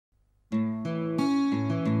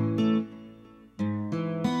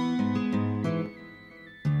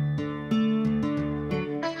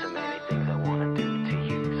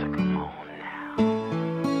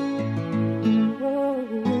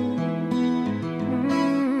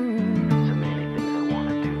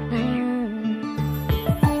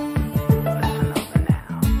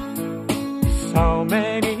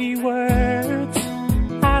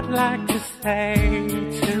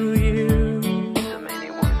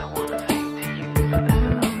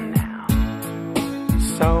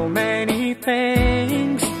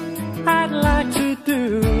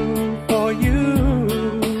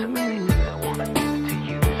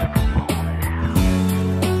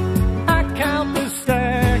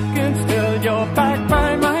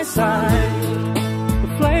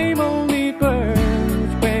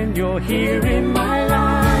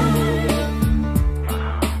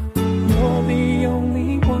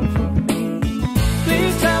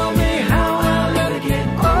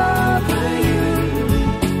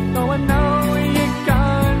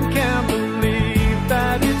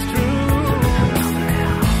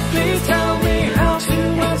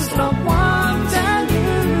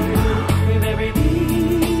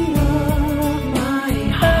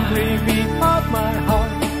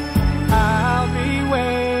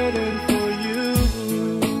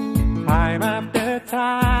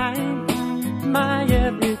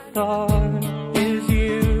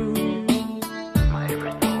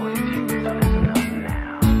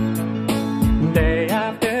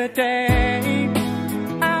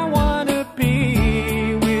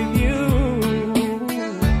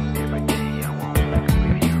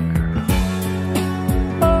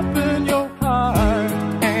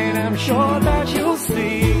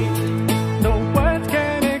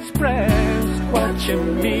you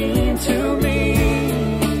mean to me.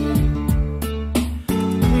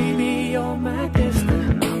 Baby, you're my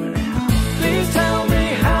destiny. Please tell me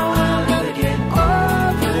how I'm gonna get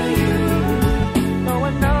over you. No,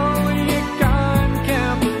 I know you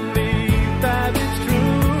can't believe that it's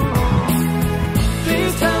true.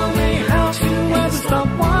 Please tell me how to ever stop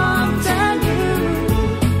wanting you.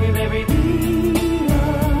 With every beat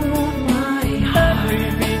of my heart, every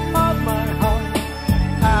beat of my heart,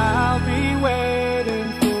 I'll be waiting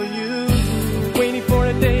for you. Waiting for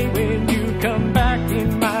a day when you come back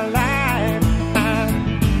in my life. I'm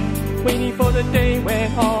waiting for the day when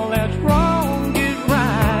all that's wrong